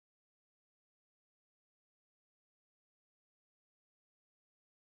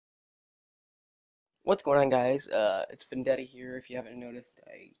What's going on, guys? It's Vendetta here. If you haven't noticed,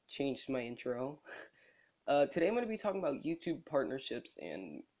 I changed my intro. Today I'm going to be talking about YouTube partnerships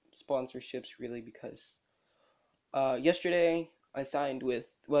and sponsorships, really, because yesterday I signed with,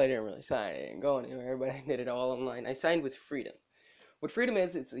 well, I didn't really sign, I didn't go anywhere, but I did it all online. I signed with Freedom. What Freedom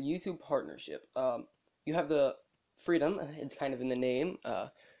is, it's a YouTube partnership. You have the freedom, it's kind of in the name.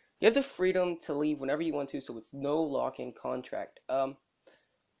 You have the freedom to leave whenever you want to, so it's no lock-in contract.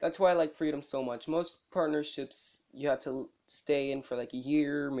 That's why I like Freedom so much. Most partnerships, you have to stay in for like a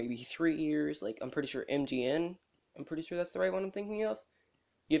year, maybe 3 years. Like, I'm pretty sure MGN, I'm pretty sure that's the right one I'm thinking of.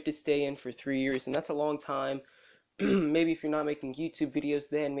 You have to stay in for 3 years, and that's a long time. Maybe if you're not making YouTube videos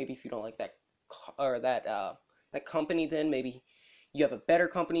then, maybe if you don't like that, or that company then, maybe you have a better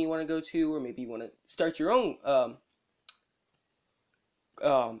company you want to go to, or maybe you want to start your own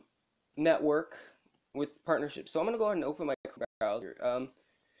um, network with partnerships. So I'm going to go ahead and open my browser.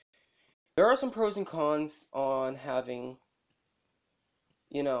 There are some pros and cons on having,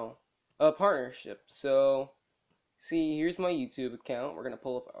 a partnership. So, see, here's my YouTube account. We're going to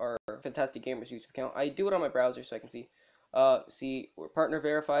pull up our Fantastic Gamers YouTube account. I do it on my browser so I can see. See, we're partner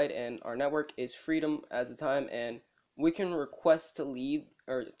verified, and our network is Freedom at the time, and we can request to leave,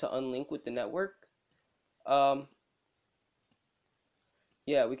 or to unlink with the network.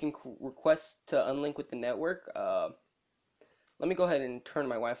 Yeah, we can request to unlink with the network. Let me go ahead and turn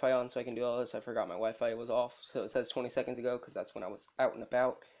my Wi-Fi on so I can do all this. I forgot my Wi-Fi was off, so it says 20 seconds ago because that's when I was out and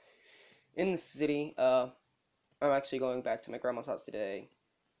about in the city. I'm actually going back to my grandma's house today.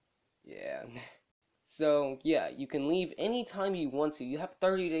 Yeah. So, yeah, you can leave anytime you want to. You have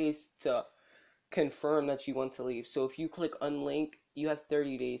 30 days to confirm that you want to leave. So if you click unlink, you have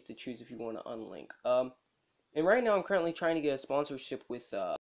 30 days to choose if you want to unlink. And right now I'm currently trying to get a sponsorship with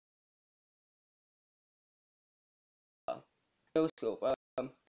No Scope.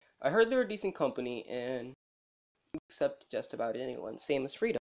 I heard they're a decent company and accept just about anyone, same as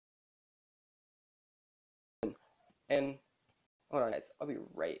Freedom. And hold on, guys, I'll be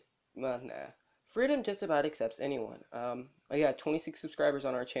right. Well, nah, Freedom just about accepts anyone. I got 26 subscribers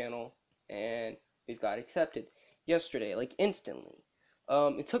on our channel, and we've got accepted yesterday, like instantly.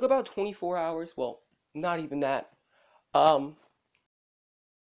 It took about 24 hours. Well, not even that. My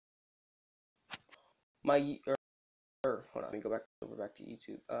hold on, let me go back to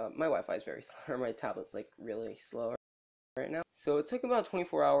YouTube. My Wi-Fi is very slow, or my tablet's like really slow right now. So it took about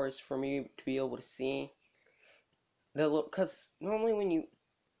 24 hours for me to be able to see the look, because normally when you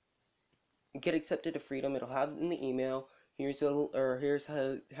get accepted to Freedom, it'll have in the email, here's how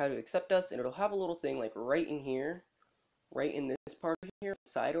to accept us, and it'll have a little thing like right in here, right in this part here,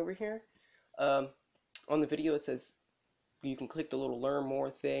 side over here. On the video it says you can click the little learn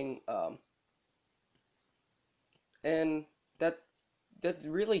more thing, and that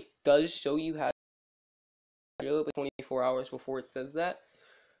really does show you how to do it, but 24 hours before it says that.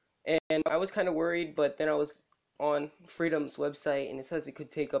 And I was kind of worried, but then I was on Freedom's website, and it says it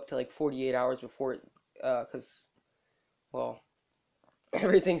could take up to like 48 hours before it, because, well,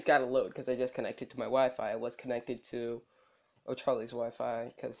 everything's got to load, because I just connected to my Wi-Fi. I was connected to Charlie's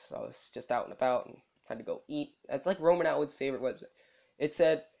Wi-Fi, because I was just out and about and had to go eat. That's like Roman Atwood's favorite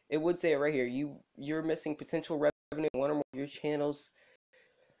website. It would say it right here, you're missing potential revenue in one or more of your channels.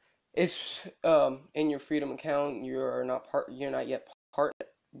 It's in your Freedom account, you're not yet part.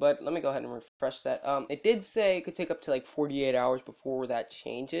 But let me go ahead and refresh that. It did say it could take up to like 48 hours before that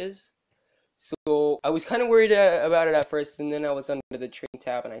changes. So I was kind of worried about it at first, and then I was under the trading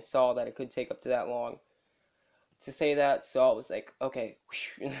tab and I saw that it could take up to that long to say that. So I was like, okay,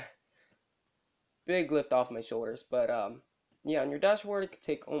 big lift off my shoulders. But yeah, on your dashboard, it could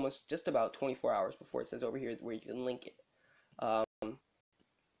take almost just about 24 hours before it says over here where you can link it.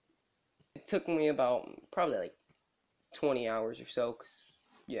 It took me about probably like 20 hours or so, 'cause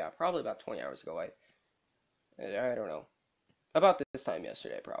yeah, probably about 20 hours ago. I don't know. About this time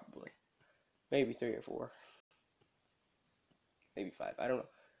yesterday, probably. Maybe 3 or 4. Maybe 5. I don't know.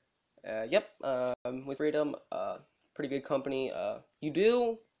 Yep. With Freedom, pretty good company. You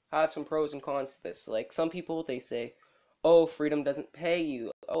do have some pros and cons to this. Like, some people, they say, oh, Freedom doesn't pay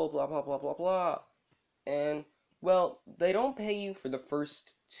you. Oh, blah, blah, blah, blah, blah. And, well, they don't pay you for the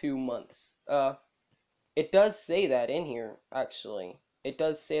first 2 months. It does say that in here, actually. It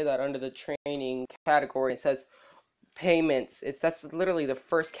does say that under the training category. It says payments. That's literally the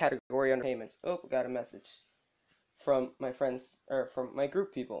first category under payments. Oh, got a message from my friends, or from my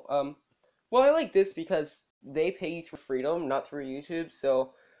group people. Well, I like this because they pay you through Freedom, not through YouTube.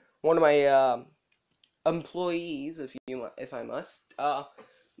 So one of my employees, if I must,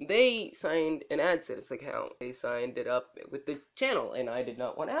 they signed an AdSense account. They signed it up with the channel, and I did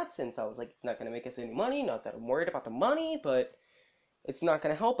not want AdSense. I was like, it's not going to make us any money. Not that I'm worried about the money, but it's not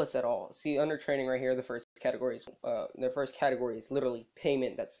going to help us at all. See, under training right here, the first category is literally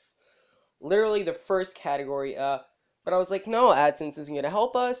payment. That's literally the first category. But I was like, no, AdSense isn't going to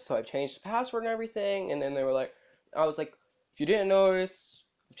help us, so I've changed the password and everything. And then they were like, I was like, if you didn't notice,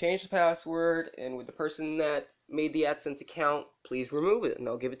 I've changed the password, and with the person that made the AdSense account, please remove it, and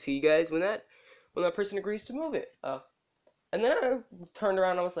I'll give it to you guys when that person agrees to move it. And then I turned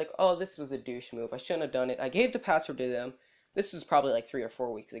around and I was like, oh, this was a douche move. I shouldn't have done it. I gave the password to them. This was probably like 3 or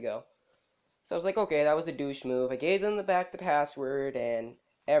 4 weeks ago. So I was like, okay, that was a douche move. I gave them the password and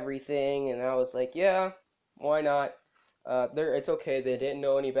everything, and I was like, yeah, why not? It's okay. They didn't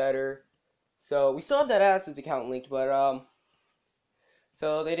know any better. So we still have that AdSense account linked, but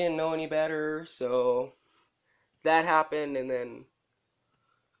so they didn't know any better. So that happened, and then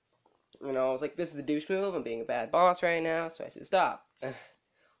I was like, this is a douche move. I'm being a bad boss right now, so I should stop.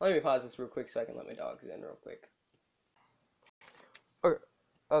 Let me pause this real quick so I can let my dogs in real quick.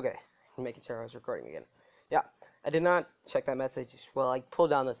 Okay, making sure I was recording again. Yeah, I did not check that message. Well, I pulled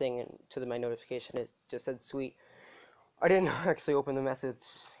down the thing and to my notification, it just said sweet. I didn't actually open the message.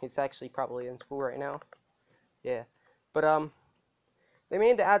 It's actually probably in school right now. Yeah, but they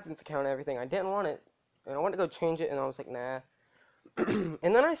made the AdSense account and everything. I didn't want it, and I wanted to go change it, and I was like, nah.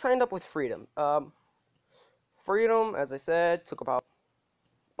 And then I signed up with Freedom. Freedom, as I said, took about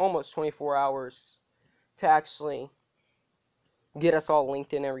almost 24 hours to actually get us all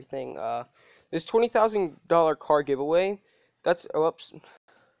linked in everything. This $20,000 car giveaway, that's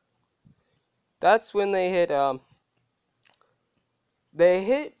when they hit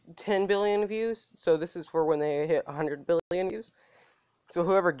 10 billion views. So this is for when they hit 100 billion views. So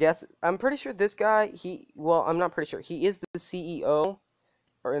whoever guesses, I'm pretty sure this guy, I'm not pretty sure. He is the CEO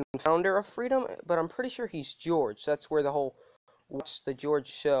and founder of Freedom, but I'm pretty sure he's George. That's where the whole Watch the George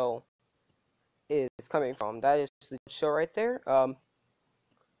show is coming from. That is the show right there. But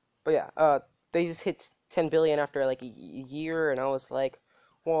yeah, they just hit 10 billion after like a year, and I was like,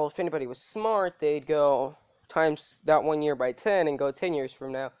 well, if anybody was smart, they'd go times that 1 year by 10 and go 10 years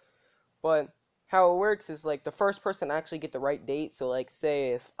from now. But how it works is like the first person to actually get the right date. So like,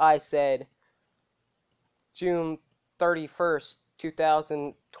 say if I said June 31st,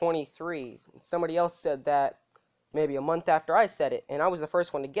 2023, and somebody else said that maybe a month after I said it, and I was the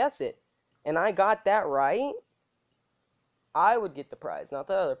first one to guess it, and I got that right, I would get the prize, not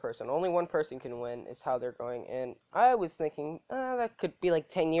the other person. Only one person can win is how they're going. And I was thinking, that could be like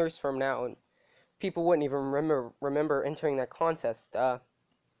 10 years from now, and people wouldn't even remember entering that contest.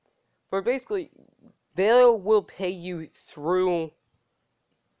 But basically, they will pay you through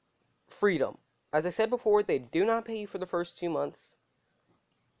Freedom. As I said before, they do not pay you for the first 2 months.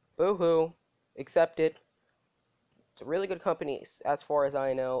 Boo-hoo. Accept it. It's a really good company, as far as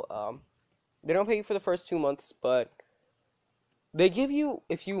I know. They don't pay you for the first 2 months, but they give you,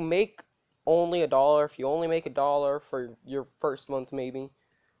 if you make only $1, if you only make $1 for your first month maybe,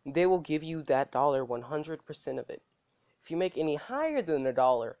 they will give you that dollar 100% of it. If you make any higher than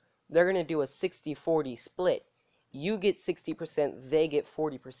 $1, they're going to do a 60-40 split. You get 60%, they get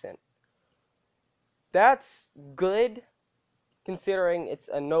 40%. That's good, considering it's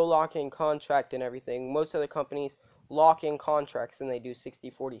a no lock-in contract and everything. Most other companies lock in contracts and they do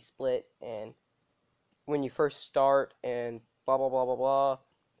 60-40 split, and when you first start, and blah blah blah blah blah.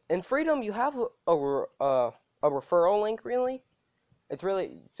 In Freedom, you have a referral link. Really, it's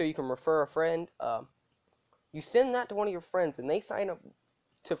really so you can refer a friend. You send that to one of your friends, and they sign up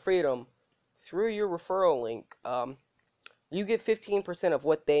to Freedom through your referral link. You get 15% of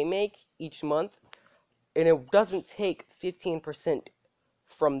what they make each month, and it doesn't take 15%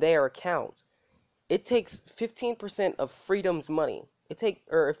 from their account. It takes 15% of Freedom's money.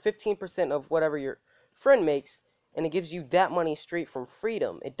 Or 15% of whatever your friend makes, and it gives you that money straight from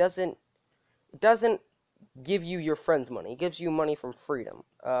Freedom. It doesn't give you your friend's money. It gives you money from Freedom.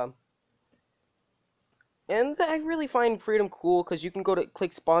 And I really find Freedom cool because you can go to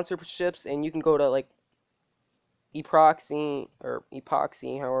click sponsorships, and you can go to like epoxy or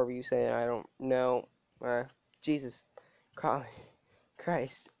epoxy, however you say it. I don't know. Jesus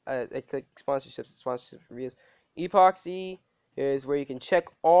Christ. I click sponsorships reviews. Epoxy is where you can check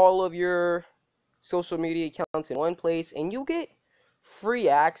all of your social media accounts in one place, and you get free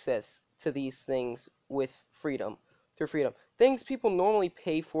access to these things with Freedom, through Freedom. Things people normally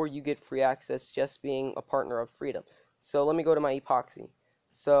pay for, you get free access just being a partner of Freedom. So let me go to my epoxy.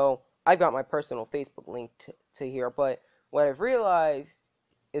 So I've got my personal Facebook link to here, but what I've realized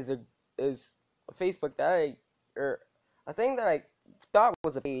is a Facebook that a thing that I thought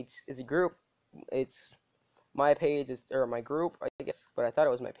was a page is a group. It's my page is or my group, I guess, but I thought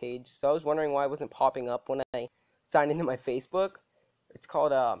it was my page. So I was wondering why it wasn't popping up when I signed into my Facebook. It's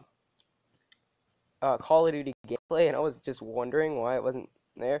called Call of Duty gameplay, and I was just wondering why it wasn't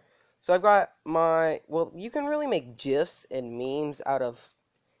there. So I've got my well, you can really make GIFs and memes out of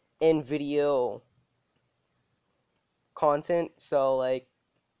in video content, so like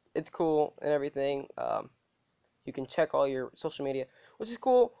it's cool and everything. You can check all your social media, which is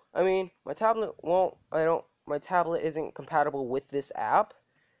cool. I mean, my tablet won't. I don't. My tablet isn't compatible with this app,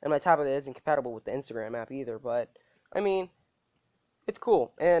 and my tablet isn't compatible with the Instagram app either. But I mean, it's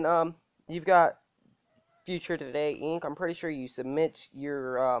cool. And you've got Future Today Inc. I'm pretty sure you submit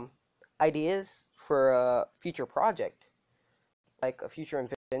your ideas for a future project, like a future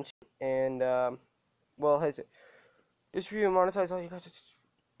invention, and well, has it distribute and monetize all you guys?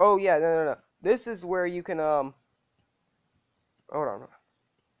 Oh yeah, no. This is where you can hold on.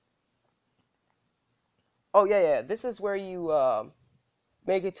 Oh yeah. This is where you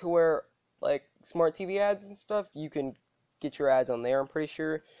make it to where like smart TV ads and stuff. You can get your ads on there. I'm pretty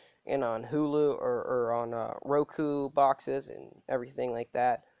sure, and on Hulu or on Roku boxes and everything like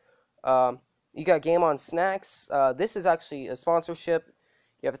that. You got Game on Snacks. This is actually a sponsorship.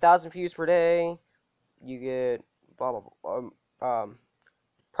 You have 1,000 views per day. You get blah blah blah.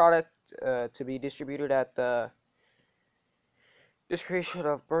 Product to be distributed at the distribution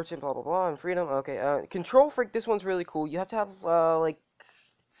of merchant blah blah blah and freedom. Okay, Control Freak. This one's really cool. You have to have like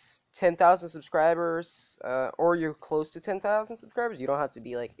 10,000 subscribers, or you're close to 10,000 subscribers. You don't have to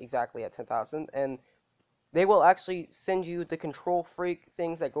be like exactly at 10,000, and they will actually send you the Control Freak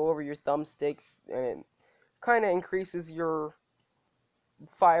things that go over your thumbsticks, and it kind of increases your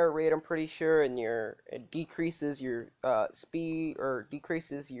fire rate, I'm pretty sure, and it decreases your speed, or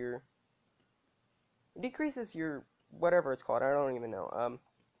decreases your whatever it's called. I don't even know.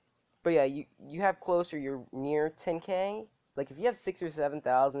 But yeah, you have close or you're near 10K. Like if you have 6 or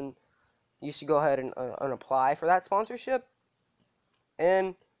 7,000, you should go ahead and apply for that sponsorship.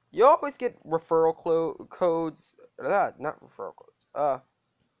 And you always get referral codes. Not referral codes.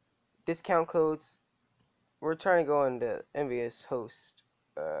 Discount codes. We're trying to go into Envious Host.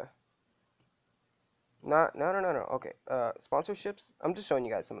 No. Okay. Sponsorships. I'm just showing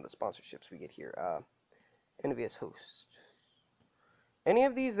you guys some of the sponsorships we get here. Envious Host. Any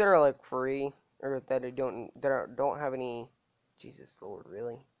of these that are like free or that don't have any. Jesus Lord,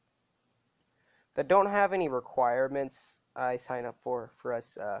 really? That don't have any requirements. I sign up for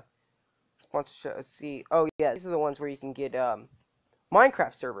us. Sponsorship. Let's see. Oh yeah, these are the ones where you can get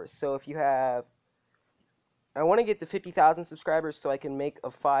Minecraft servers. So if you have, I want to get to 50,000 subscribers so I can make a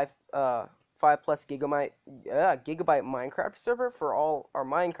 5+ gigabyte Minecraft server for all our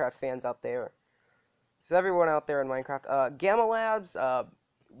Minecraft fans out there. So everyone out there in Minecraft, Gamma Labs,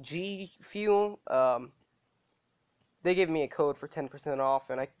 G Fuel, they gave me a code for 10% off,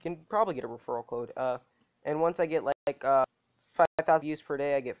 and I can probably get a referral code. And once I get like 5,000 views per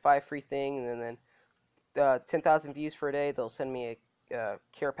day, I get 5 free things, and then 10,000 views per day, they'll send me a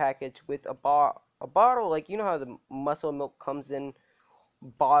care package with a bottle. Like you know how the muscle milk comes in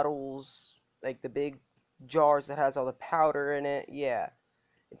bottles, like the big jars that has all the powder in it. Yeah,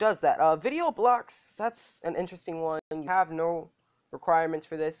 it does that. Video blocks. That's an interesting one. You have no requirements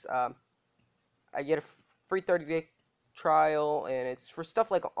for this. I get a free 30-day trial, and it's for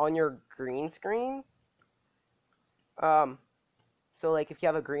stuff like on your green screen. So like if you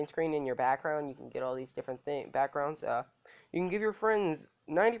have a green screen in your background, you can get all these different backgrounds. You can give your friends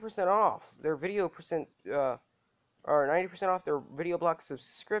 90% off their video or 90% off their video block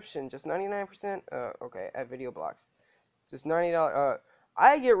subscription. Just 99%. Okay, at video blocks, just $90.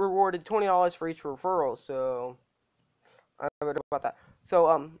 I get rewarded $20 for each referral, so I don't know about that.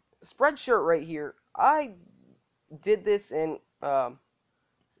 So Spreadshirt right here. I did this in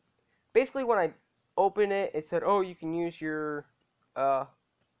basically when I opened it, it said, "Oh, you can use your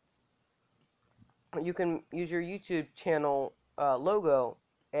YouTube channel logo,"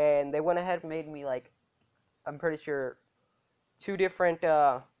 and they went ahead and made me like, I'm pretty sure 2 different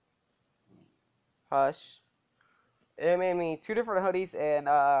hush. They made me 2 different hoodies and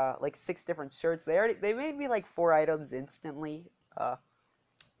like 6 different shirts. They made me like 4 items instantly.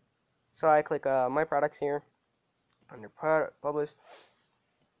 So I click my products here under product publish.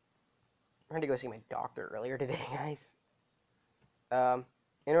 I had to go see my doctor earlier today, guys.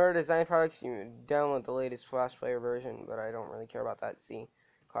 In order to design products, you download the latest Flash Player version, but I don't really care about that. See,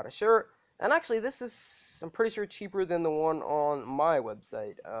 caught a shirt, and actually, this is I'm pretty sure cheaper than the one on my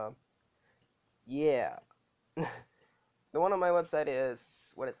website. Yeah, the one on my website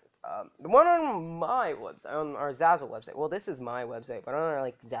is what is it? The one on my website, on our Zazzle website. Well, this is my website, but on our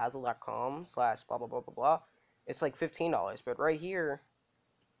like Zazzle.com/ blah blah blah blah blah, it's like $15. But right here,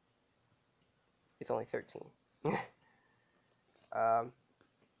 it's only 13. um,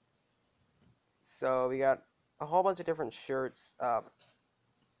 so we got a whole bunch of different shirts.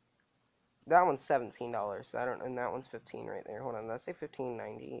 That one's $17. I don't, and that one's 15 right there. Hold on, did I say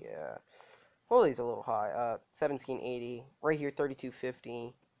 15.90? Yeah. Holy's a little high. 17.80. Right here,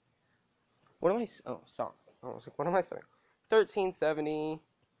 32.50. What am I? Oh, sorry. I was like, what am I saying? 13.70.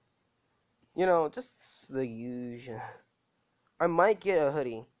 You know, just the usual. I might get a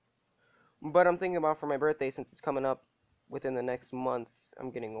hoodie, but I'm thinking about for my birthday, since it's coming up within the next month,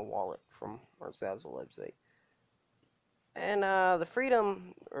 I'm getting a wallet from our Zazzle website. And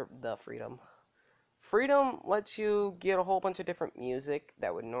Freedom lets you get a whole bunch of different music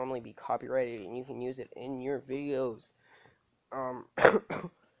that would normally be copyrighted, and you can use it in your videos.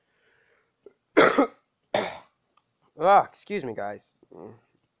 Excuse me, guys.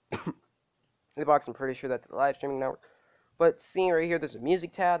 The box, I'm pretty sure that's the live streaming network. But seeing right here, there's a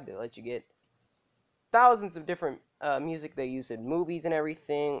music tab that lets you get thousands of different music they use in movies and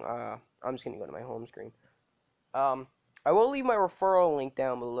everything. I'm just gonna go to my home screen. I will leave my referral link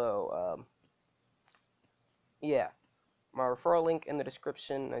down below. Yeah, my referral link in the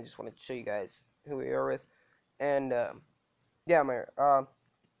description. I just wanted to show you guys who we are with, and yeah,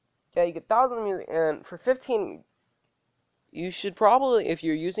 yeah, you get thousands of music, and for 15, you should probably, if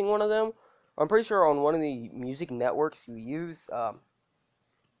you're using one of them, I'm pretty sure on one of the music networks you use,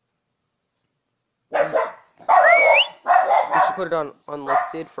 you should put it on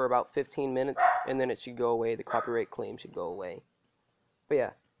unlisted for about 15 minutes, and then it should go away. The copyright claim should go away. But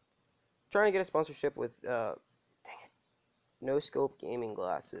yeah, trying to get a sponsorship with, dang it, No Scope Gaming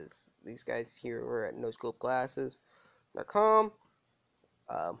Glasses. These guys here were at noscopeglasses.com.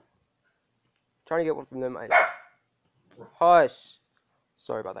 Trying to get one from them. Hush.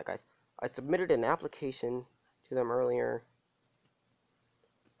 Sorry about that, guys. I submitted an application to them earlier.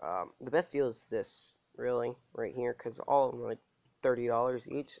 The best deal is this, really, right here, because all of them are like $30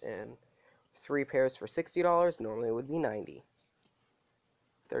 each, and 3 pairs for $60. Normally it would be $90.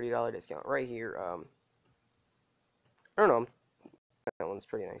 $30 discount right here. I don't know. That one's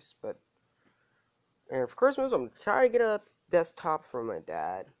pretty nice, but and for Christmas, I'm trying to get a desktop from my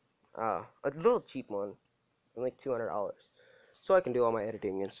dad. A little cheap one, like $200, so I can do all my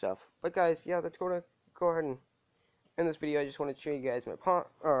editing and stuff. But guys, yeah, that's going to go ahead and end this video. I just wanted to show you guys my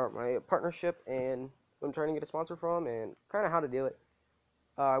partnership and who I'm trying to get a sponsor from, and kind of how to do it.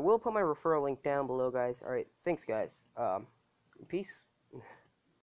 I will put my referral link down below, guys. All right, thanks, guys. Peace.